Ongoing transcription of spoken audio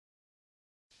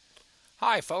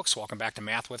Hi folks, welcome back to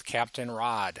Math with Captain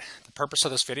Rod. The purpose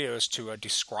of this video is to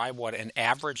describe what an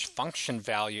average function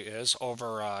value is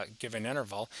over a given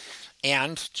interval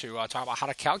and to talk about how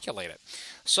to calculate it.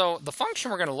 So the function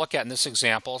we're going to look at in this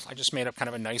example, I just made up kind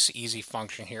of a nice easy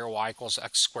function here, y equals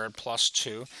x squared plus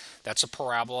 2. That's a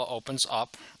parabola, opens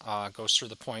up, goes through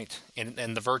the point,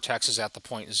 and the vertex is at the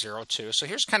point 0, 2. So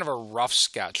here's kind of a rough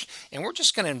sketch, and we're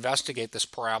just going to investigate this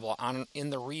parabola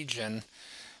in the region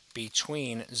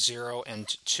between 0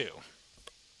 and 2.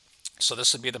 So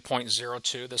this would be the point 0,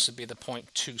 2. This would be the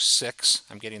point 2, 6.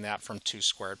 I'm getting that from 2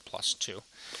 squared plus 2. All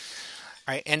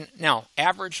right, and now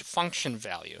average function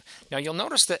value. Now you'll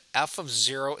notice that f of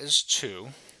 0 is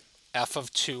 2, f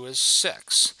of 2 is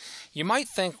 6. You might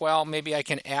think, well, maybe I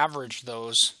can average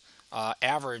those,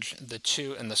 average the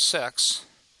 2 and the 6,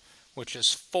 which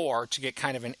is 4, to get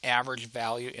kind of an average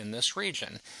value in this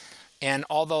region. And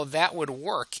although that would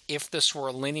work if this were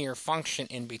a linear function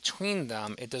in between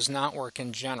them, it does not work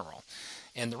in general.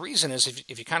 And the reason is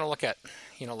if you kind of look at,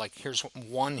 like here's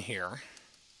 1 here,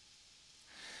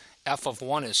 f of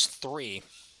 1 is 3.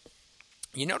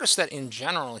 You notice that in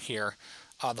general here,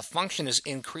 the function is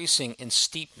increasing in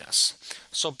steepness.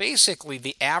 So basically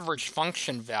the average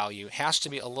function value has to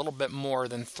be a little bit more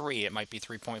than 3. It might be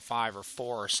 3.5 or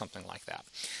 4 or something like that.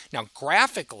 Now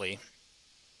graphically,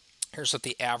 here's what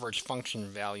the average function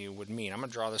value would mean. I'm going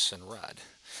to draw this in red.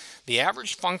 The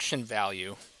average function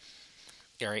value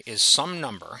area is some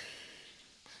number,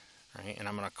 right? And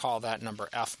I'm going to call that number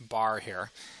f bar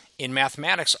here. In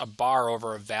mathematics, a bar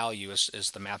over a value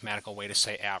is the mathematical way to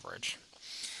say average.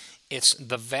 It's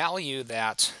the value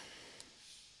that,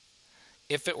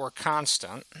 if it were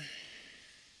constant,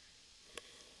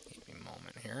 give me a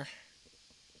moment here,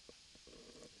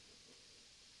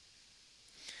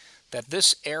 that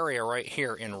this area right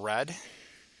here in red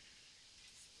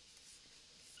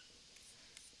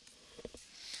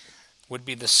would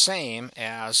be the same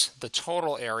as the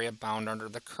total area bound under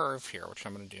the curve here, which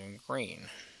I'm going to do in green.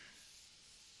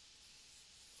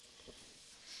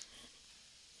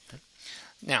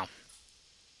 Now,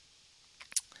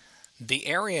 the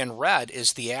area in red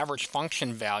is the average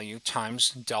function value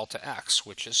times delta x,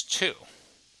 which is 2.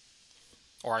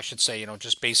 Or I should say,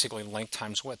 just basically length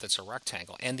times width. It's a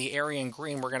rectangle. And the area in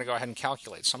green, we're going to go ahead and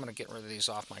calculate. So I'm going to get rid of these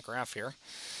off my graph here.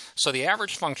 So the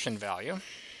average function value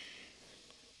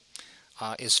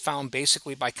is found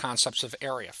basically by concepts of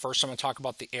area. First, I'm going to talk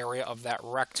about the area of that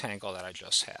rectangle that I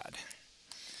just had.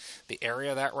 The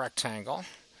area of that rectangle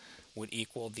would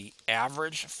equal the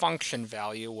average function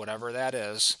value, whatever that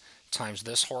is, times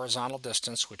this horizontal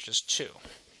distance, which is 2.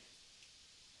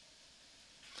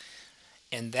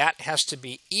 And that has to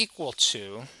be equal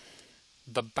to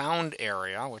the bound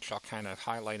area, which I'll kind of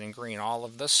highlight in green, all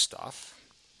of this stuff,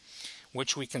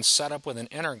 which we can set up with an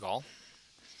integral.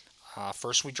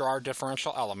 First we draw our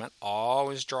differential element.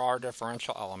 Always draw our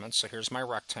differential element. So here's my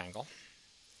rectangle.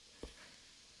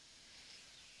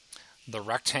 The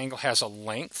rectangle has a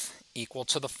length equal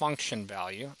to the function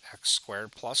value, x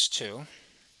squared plus 2.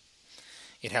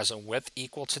 It has a width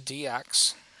equal to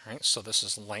dx. Right? So this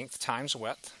is length times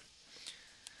width.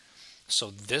 So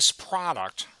this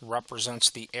product represents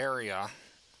the area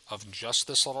of just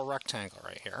this little rectangle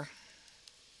right here.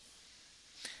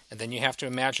 And then you have to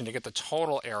imagine, to get the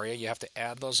total area, you have to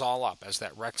add those all up as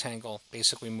that rectangle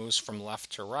basically moves from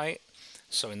left to right.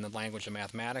 So in the language of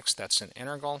mathematics, that's an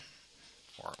integral.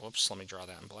 Or, whoops, let me draw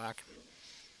that in black.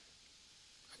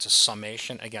 It's a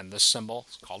summation. Again, this symbol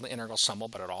is called the integral symbol,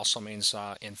 but it also means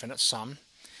infinite sum.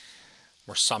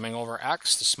 We're summing over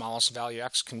x. The smallest value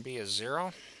x can be is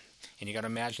 0. And you got to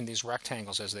imagine these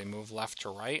rectangles as they move left to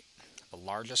right. The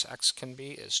largest x can be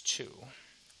is 2.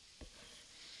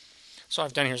 So what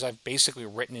I've done here is I've basically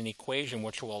written an equation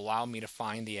which will allow me to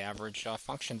find the average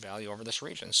function value over this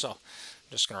region. So I'm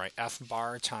just going to write f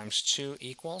bar times 2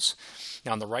 equals.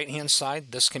 Now on the right hand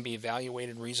side, this can be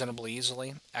evaluated reasonably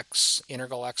easily.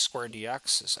 Integral x squared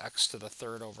dx is x to the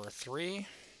third over 3.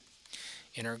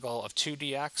 Integral of 2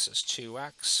 dx is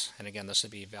 2x. And again, this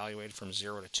would be evaluated from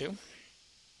 0 to 2.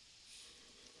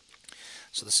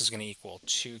 So this is going to equal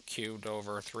 2 cubed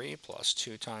over 3 plus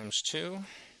 2 times 2.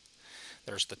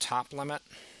 There's the top limit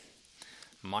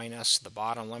minus the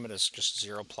bottom limit is just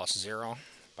 0 plus 0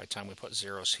 by the time we put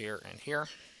zeros here and here.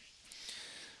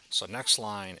 So next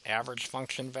line, average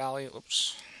function value,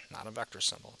 oops, not a vector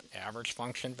symbol, average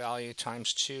function value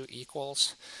times 2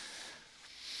 equals,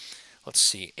 let's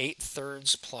see,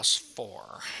 8/3 plus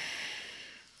 4.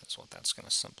 That's what that's going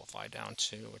to simplify down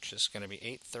to, which is going to be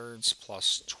 8/3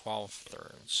 plus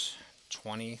 12/3,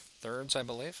 20/3, I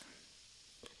believe.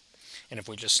 And if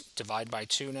we just divide by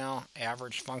 2 now,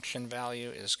 average function value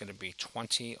is going to be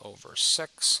 20 over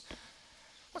 6.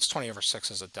 What's 20 over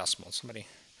 6 as a decimal? Somebody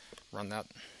run that.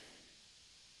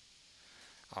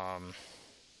 I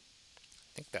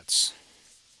think that's,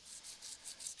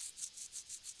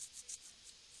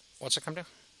 what's it come to?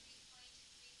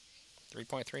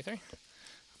 3.33.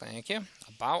 Thank you.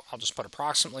 About, I'll just put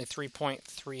approximately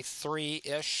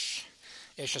 3.33-ish.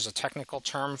 Ish is a technical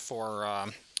term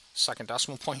for second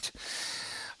decimal point.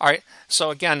 All right, so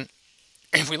again,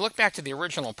 if we look back to the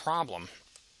original problem,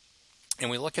 and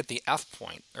we look at the f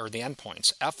point, or the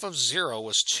endpoints, f of 0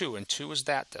 was 2, and 2 was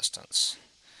that distance.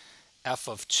 F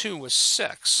of 2 was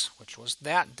 6, which was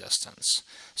that distance.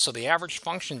 So the average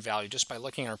function value, just by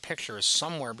looking at our picture, is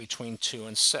somewhere between 2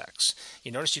 and 6.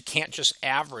 You notice you can't just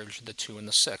average the 2 and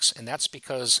the 6, and that's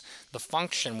because the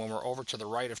function, when we're over to the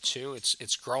right of 2,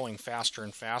 it's growing faster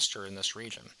and faster in this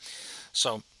region.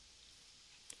 So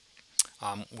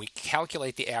we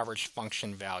calculate the average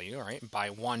function value, right,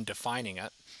 by defining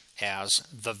it as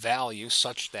the value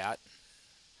such that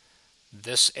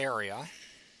this area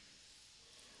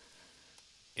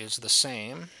is the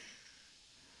same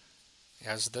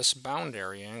as this bound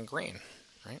area in green,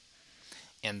 right?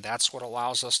 And that's what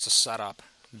allows us to set up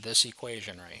this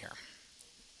equation right here.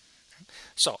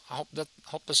 So I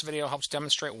hope this video helps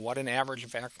demonstrate what an average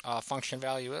function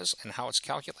value is and how it's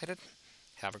calculated.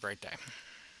 Have a great day.